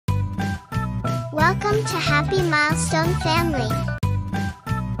Welcome to Happy Milestone Family.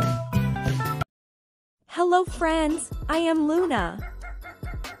 Hello friends, I am Luna.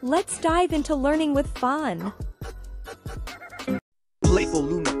 Let's dive into learning with fun. Playful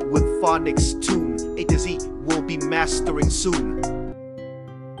Luna with Phonics tune. A to Z will be mastering soon.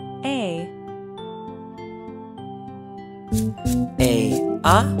 A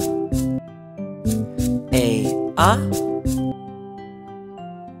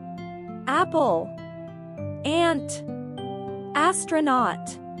apple, ant,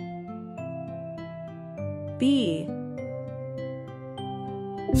 astronaut. B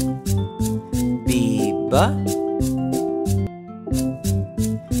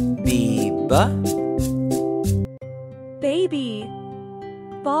baby,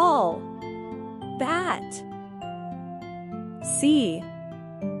 ball, bat. C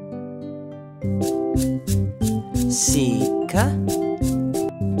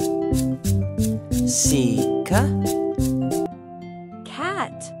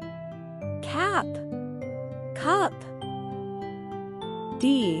cat, cap, cup.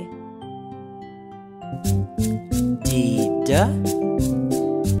 D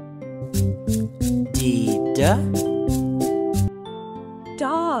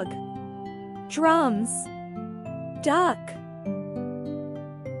dog, drums, duck.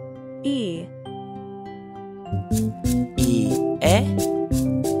 E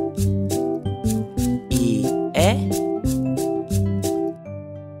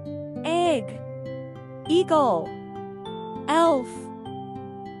egg, eagle, elf.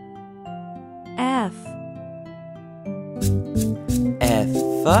 F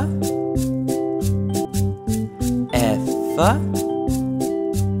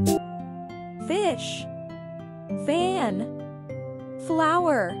fish, fan,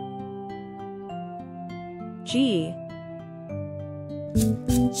 flower. G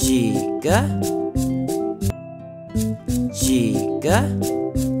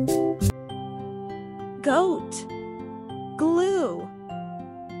goat, glue,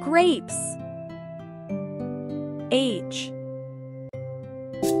 grapes. H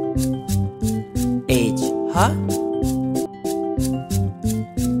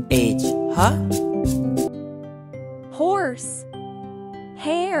horse,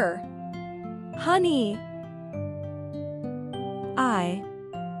 hare, honey. I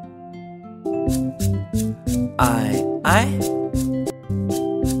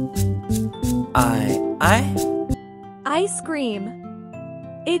ice cream,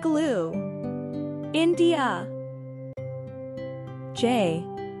 igloo, India. J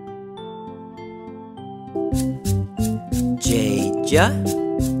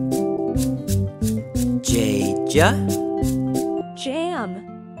jam,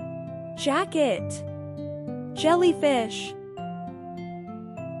 jacket, jellyfish.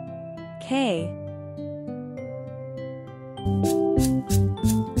 K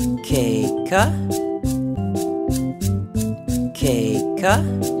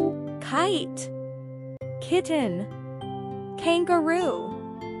kite, kitten, kangaroo.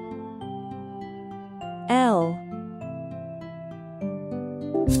 L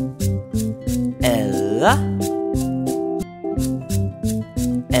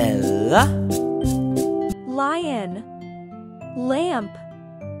lion, lamp,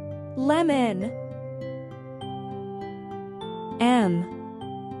 lemon. M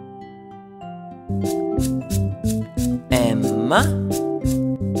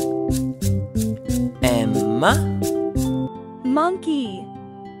monkey,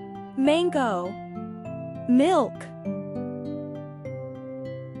 mango, milk.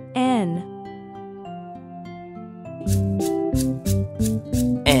 N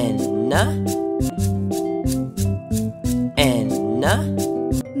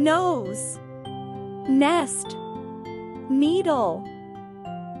nose, nest, needle.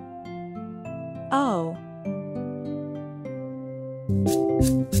 O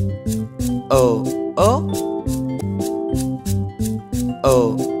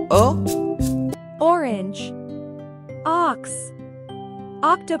orange, ox,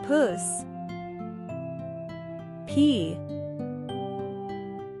 octopus. P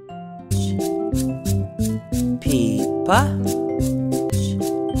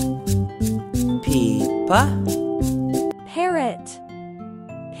parrot,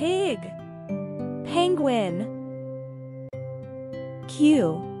 pig, penguin.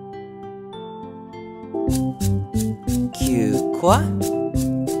 Q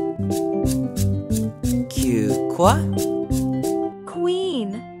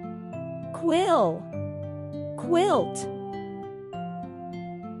queen, quill, quilt.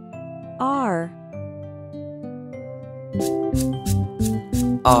 R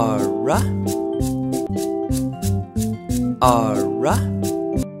Ara R.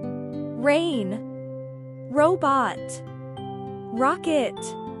 Rain. Robot. Rocket.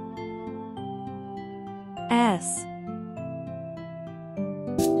 S.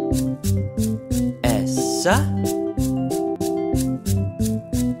 S.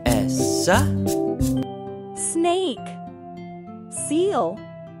 S. Snake. Seal.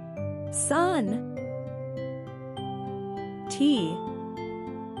 Sun. T.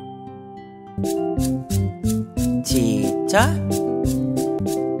 Tita.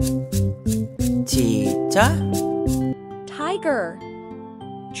 Tita. Tiger.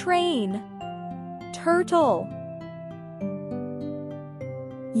 Train. Turtle.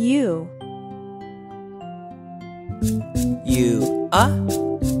 U. U.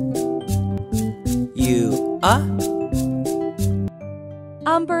 U.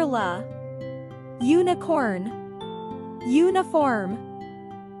 Umbrella. Unicorn. Uniform.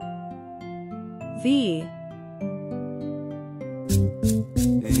 V.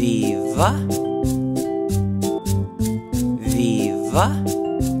 Viva. Viva.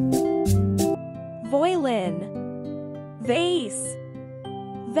 Violin. Vase.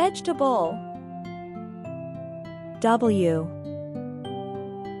 Vegetable. W.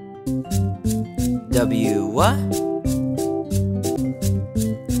 W.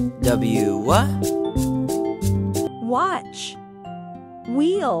 W. Watch.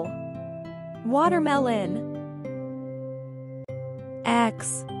 Wheel. Watermelon.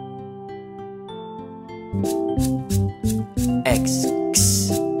 X. X.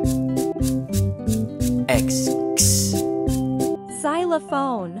 X.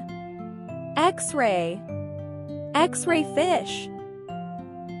 Xylophone. X-ray. X-ray fish.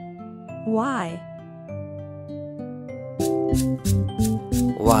 Y.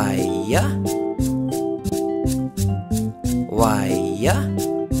 Y. Y.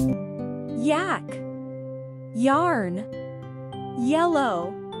 Yak. Yarn.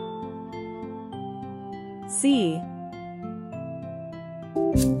 Yellow. Z.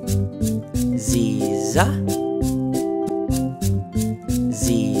 Ziza.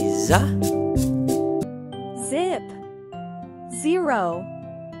 Ziza. Zip. Zero.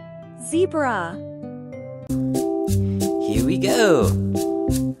 Zebra. Here we go.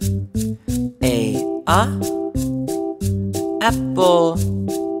 A. Apple.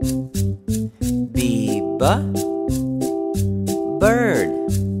 B. Bird.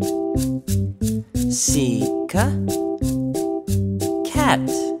 C. Cat.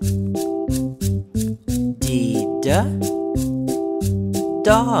 D.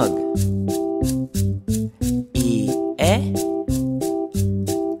 Dog. E.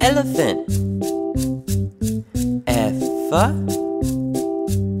 Elephant. F.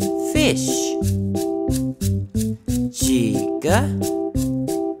 Fish. G.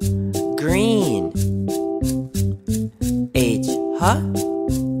 Green. H. Hat.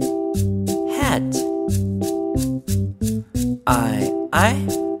 I.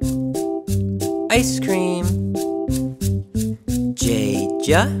 Ice cream. J.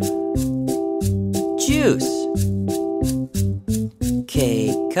 Juice. K.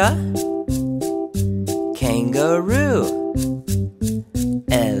 Kangaroo.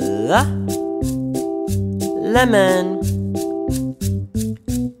 L. Lemon.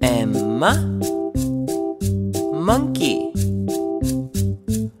 M. Monkey.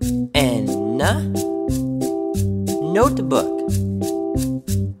 N. Notebook.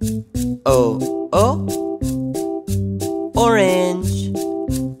 O. Orange.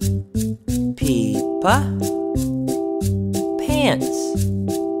 P. Pants.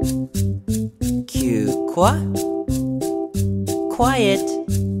 Q. Quiet.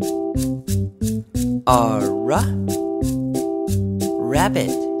 R.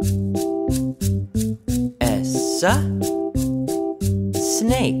 Rabbit. S.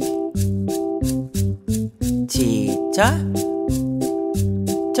 Snake. T.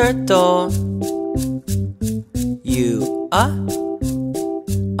 Turtle. U.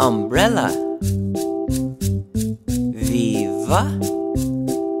 Umbrella. Viva.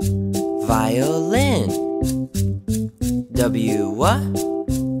 Violin. W.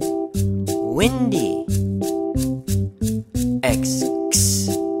 Windy. X.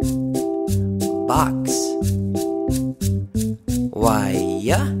 Box. Y.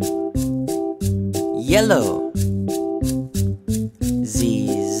 Yellow. Z.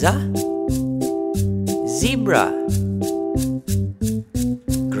 Zebra.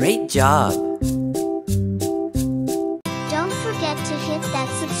 Great job! Don't forget to hit that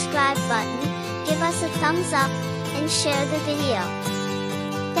subscribe button, give us a thumbs up, and share the video.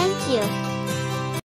 Thank you.